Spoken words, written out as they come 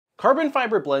Carbon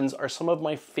fiber blends are some of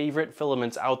my favorite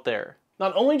filaments out there.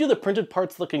 Not only do the printed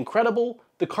parts look incredible,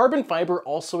 the carbon fiber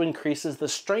also increases the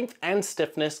strength and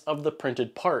stiffness of the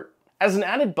printed part. As an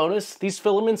added bonus, these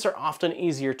filaments are often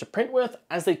easier to print with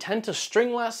as they tend to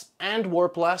string less and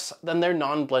warp less than their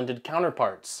non-blended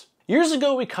counterparts. Years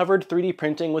ago, we covered 3D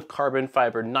printing with carbon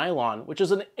fiber nylon, which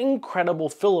is an incredible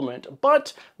filament,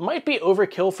 but might be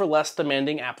overkill for less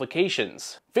demanding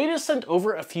applications. Phaetus sent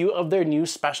over a few of their new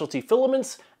specialty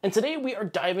filaments, and today we are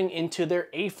diving into their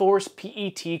aeForce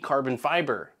PET carbon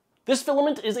fiber. This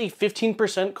filament is a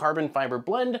 15% carbon fiber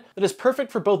blend that is perfect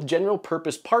for both general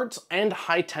purpose parts and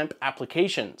high temp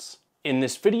applications. In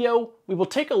this video, we will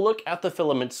take a look at the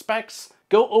filament specs,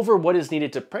 go over what is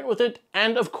needed to print with it,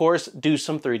 and of course, do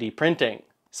some 3D printing.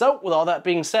 So with all that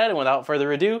being said, and without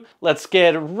further ado, let's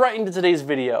get right into today's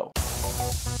video.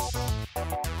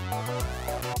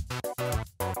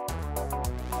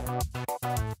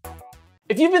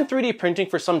 If you've been 3D printing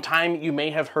for some time, you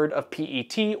may have heard of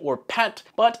PET or PET,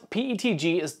 but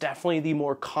PETG is definitely the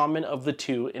more common of the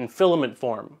two in filament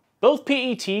form. Both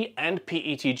PET and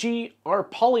PETG are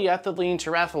polyethylene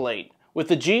terephthalate, with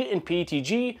the G in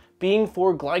PETG being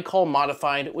for glycol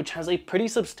modified, which has a pretty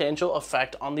substantial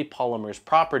effect on the polymer's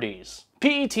properties.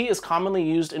 PET is commonly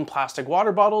used in plastic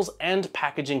water bottles and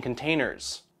packaging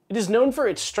containers. It is known for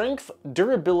its strength,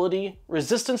 durability,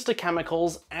 resistance to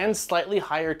chemicals, and slightly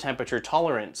higher temperature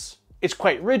tolerance. It's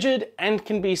quite rigid and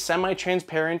can be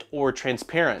semi-transparent or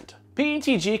transparent.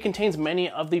 PETG contains many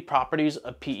of the properties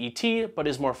of PET, but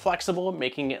is more flexible,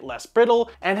 making it less brittle,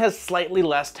 and has slightly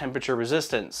less temperature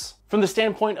resistance. From the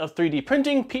standpoint of 3D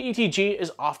printing, PETG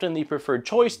is often the preferred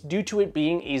choice due to it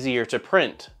being easier to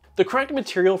print. The correct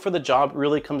material for the job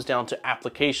really comes down to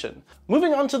application.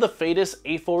 Moving on to the Phaetus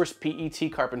aeForce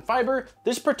PET carbon fiber,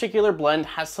 this particular blend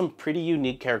has some pretty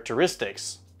unique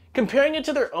characteristics. Comparing it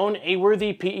to their own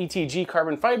A-worthy PETG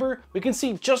carbon fiber, we can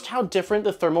see just how different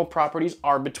the thermal properties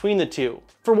are between the two.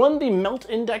 For one, the melt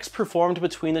index performed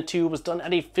between the two was done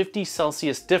at a 50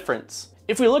 Celsius difference.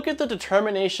 If we look at the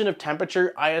determination of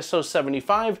temperature ISO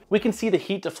 75, we can see the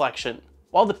heat deflection.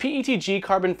 While the PETG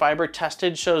carbon fiber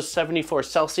tested shows 74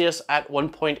 Celsius at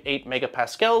 1.8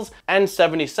 megapascals and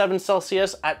 77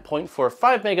 Celsius at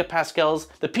 0.45 megapascals,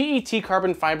 the PET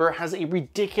carbon fiber has a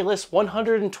ridiculous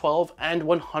 112 and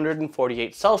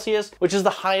 148 Celsius, which is the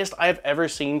highest I have ever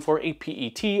seen for a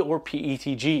PET or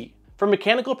PETG. For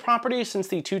mechanical properties, since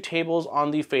the two tables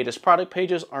on the Phaetus product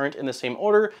pages aren't in the same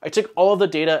order, I took all of the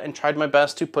data and tried my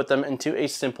best to put them into a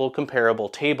simple comparable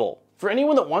table. For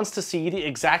anyone that wants to see the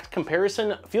exact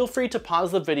comparison, feel free to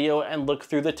pause the video and look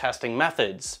through the testing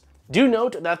methods. Do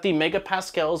note that the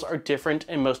megapascals are different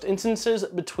in most instances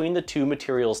between the two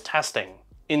materials testing.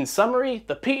 In summary,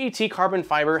 the PET carbon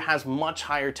fiber has much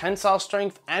higher tensile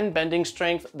strength and bending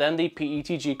strength than the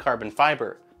PETG carbon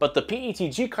fiber, but the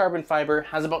PETG carbon fiber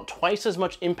has about twice as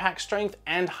much impact strength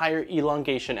and higher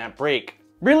elongation at break.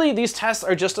 Really, these tests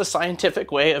are just a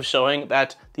scientific way of showing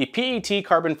that the PET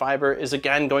carbon fiber is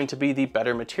again going to be the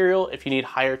better material if you need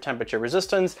higher temperature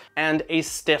resistance and a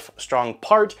stiff, strong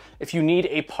part. If you need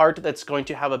a part that's going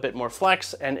to have a bit more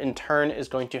flex and in turn is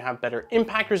going to have better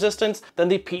impact resistance, then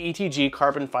the PETG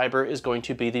carbon fiber is going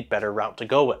to be the better route to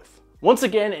go with. Once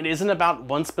again, it isn't about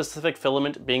one specific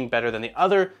filament being better than the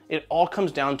other. It all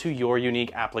comes down to your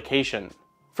unique application.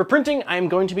 For printing, I am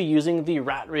going to be using the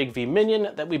RatRig V Minion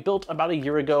that we built about a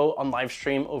year ago on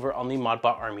livestream over on the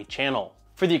Modbot Army channel.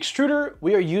 For the extruder,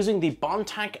 we are using the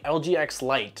Bondtech LGX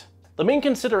Lite. The main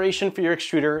consideration for your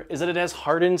extruder is that it has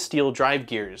hardened steel drive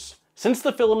gears. Since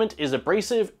the filament is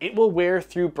abrasive, it will wear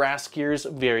through brass gears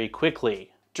very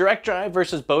quickly. Direct drive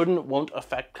versus Bowden won't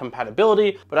affect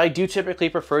compatibility, but I do typically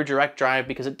prefer direct drive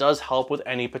because it does help with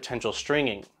any potential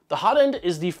stringing. The hot end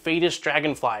is the Phaetus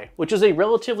Dragonfly, which is a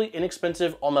relatively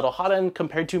inexpensive all-metal hot end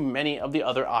compared to many of the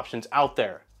other options out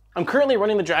there. I'm currently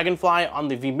running the Dragonfly on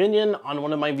the V Minion, on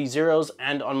one of my V0s,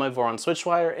 and on my Voron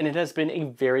switchwire, and it has been a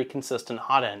very consistent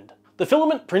hot end. The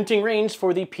filament printing range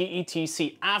for the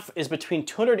PETCF is between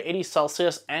 280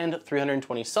 Celsius and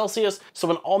 320 Celsius, so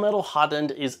an all-metal hot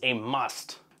end is a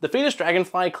must. The Phaetus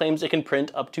Dragonfly claims it can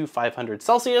print up to 500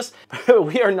 Celsius, but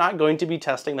we are not going to be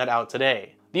testing that out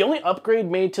today. The only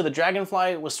upgrade made to the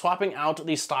Dragonfly was swapping out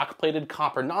the stock-plated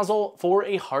copper nozzle for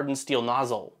a hardened steel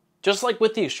nozzle. Just like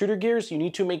with the extruder gears, you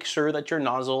need to make sure that your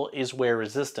nozzle is wear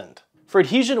resistant. For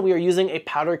adhesion, we are using a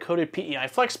powder-coated PEI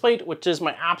flex plate, which is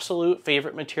my absolute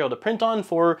favorite material to print on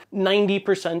for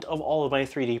 90% of all of my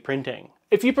 3D printing.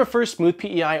 If you prefer smooth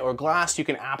PEI or glass, you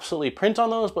can absolutely print on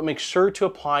those, but make sure to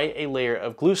apply a layer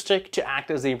of glue stick to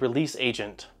act as a release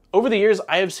agent. Over the years,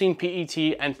 I have seen PET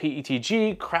and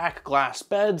PETG crack glass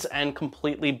beds and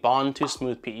completely bond to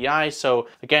smooth PEI, so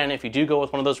again, if you do go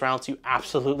with one of those routes, you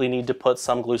absolutely need to put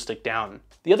some glue stick down.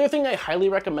 The other thing I highly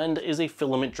recommend is a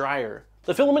filament dryer.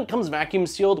 The filament comes vacuum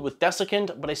sealed with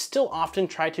desiccant, but I still often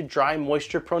try to dry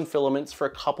moisture-prone filaments for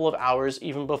a couple of hours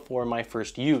even before my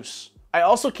first use. I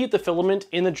also keep the filament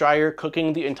in the dryer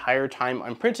cooking the entire time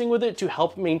I'm printing with it to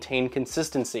help maintain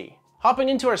consistency. Hopping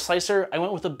into our slicer, I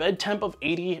went with a bed temp of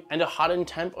 80 and a hot end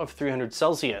temp of 300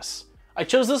 Celsius. I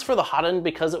chose this for the hot end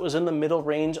because it was in the middle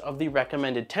range of the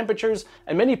recommended temperatures,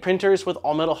 and many printers with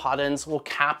all metal hot ends will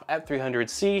cap at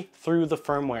 300C through the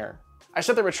firmware. I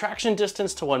set the retraction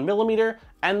distance to 1mm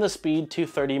and the speed to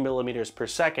 30mm per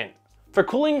second. For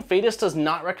cooling, Phaetus does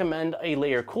not recommend a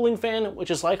layer cooling fan,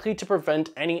 which is likely to prevent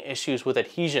any issues with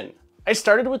adhesion. I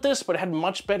started with this, but it had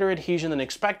much better adhesion than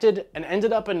expected and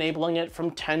ended up enabling it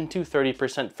from 10 to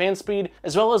 30% fan speed,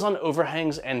 as well as on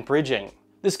overhangs and bridging.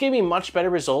 This gave me much better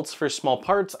results for small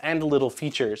parts and little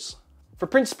features. For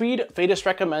print speed, Phaetus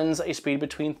recommends a speed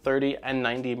between 30 and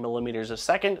 90mm a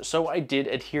second, so I did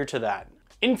adhere to that.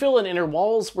 Infill and inner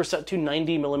walls were set to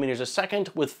 90mm a second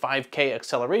with 5K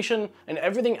acceleration, and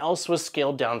everything else was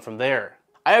scaled down from there.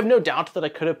 I have no doubt that I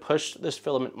could have pushed this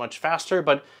filament much faster,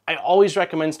 but I always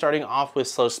recommend starting off with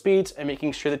slow speeds and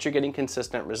making sure that you're getting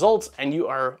consistent results, and you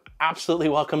are absolutely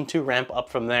welcome to ramp up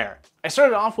from there. I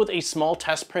started off with a small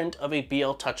test print of a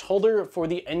BL Touch holder for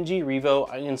the NG Revo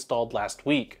I installed last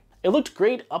week. It looked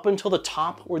great up until the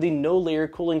top, where the no layer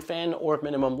cooling fan or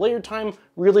minimum layer time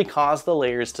really caused the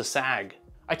layers to sag.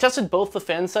 I tested both the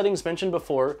fan settings mentioned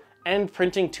before and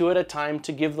printing 2 at a time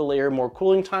to give the layer more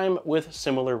cooling time with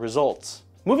similar results.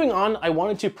 Moving on, I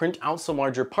wanted to print out some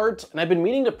larger parts, and I've been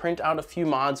meaning to print out a few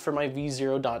mods for my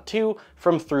V0.2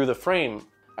 from thrutheframe.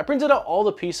 I printed out all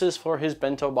the pieces for his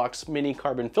bento box mini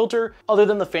carbon filter, other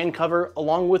than the fan cover,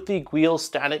 along with the Guile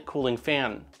static cooling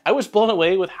fan. I was blown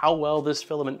away with how well this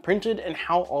filament printed and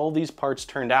how all these parts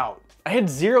turned out. I had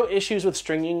zero issues with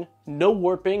stringing, no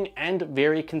warping, and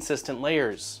very consistent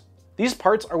layers. These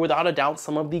parts are without a doubt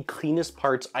some of the cleanest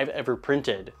parts I've ever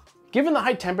printed. Given the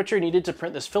high temperature needed to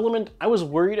print this filament, I was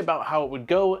worried about how it would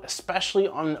go, especially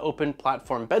on an open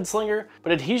platform bed slinger,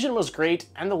 but adhesion was great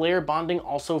and the layer bonding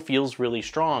also feels really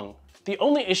strong. The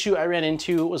only issue I ran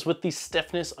into was with the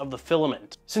stiffness of the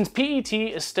filament. Since PET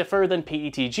is stiffer than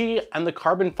PETG and the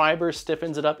carbon fiber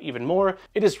stiffens it up even more,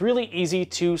 it is really easy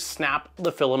to snap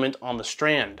the filament on the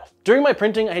strand. During my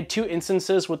printing, I had 2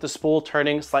 instances with the spool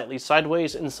turning slightly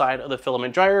sideways inside of the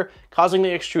filament dryer, causing the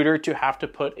extruder to have to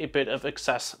put a bit of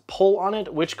excess pull on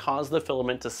it, which caused the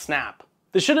filament to snap.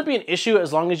 This shouldn't be an issue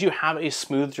as long as you have a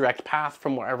smooth direct path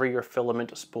from wherever your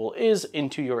filament spool is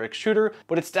into your extruder,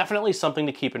 but it's definitely something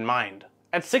to keep in mind.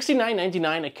 At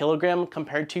 $69.99 a kilogram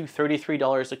compared to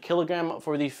 $33 a kilogram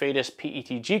for the Phaetus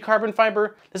PETG carbon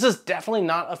fiber, this is definitely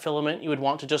not a filament you would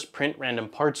want to just print random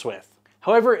parts with.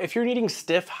 However, if you're needing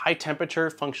stiff, high temperature,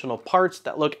 functional parts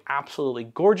that look absolutely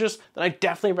gorgeous, then I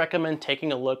definitely recommend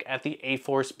taking a look at the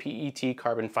aeForce PET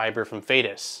carbon fiber from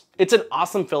Phaetus. It's an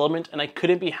awesome filament and I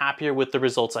couldn't be happier with the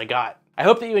results I got. I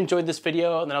hope that you enjoyed this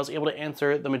video and that I was able to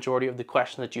answer the majority of the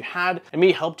questions that you had and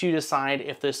maybe helped you decide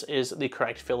if this is the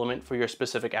correct filament for your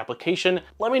specific application.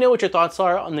 Let me know what your thoughts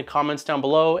are in the comments down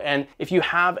below, and if you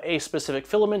have a specific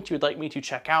filament you would like me to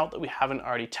check out that we haven't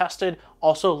already tested,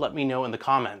 also let me know in the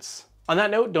comments. On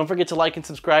that note, don't forget to like and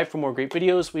subscribe for more great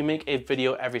videos. We make a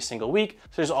video every single week,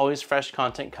 so there's always fresh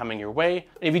content coming your way.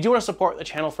 And if you do want to support the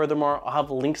channel furthermore, I'll have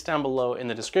the links down below in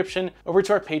the description over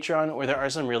to our Patreon, where there are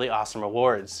some really awesome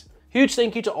rewards. Huge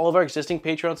thank you to all of our existing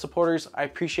Patreon supporters. I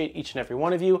appreciate each and every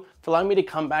one of you for allowing me to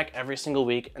come back every single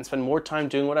week and spend more time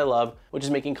doing what I love, which is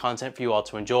making content for you all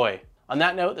to enjoy. On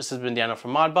that note, this has been Daniel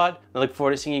from ModBot, and I look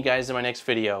forward to seeing you guys in my next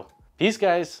video. Peace,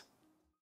 guys!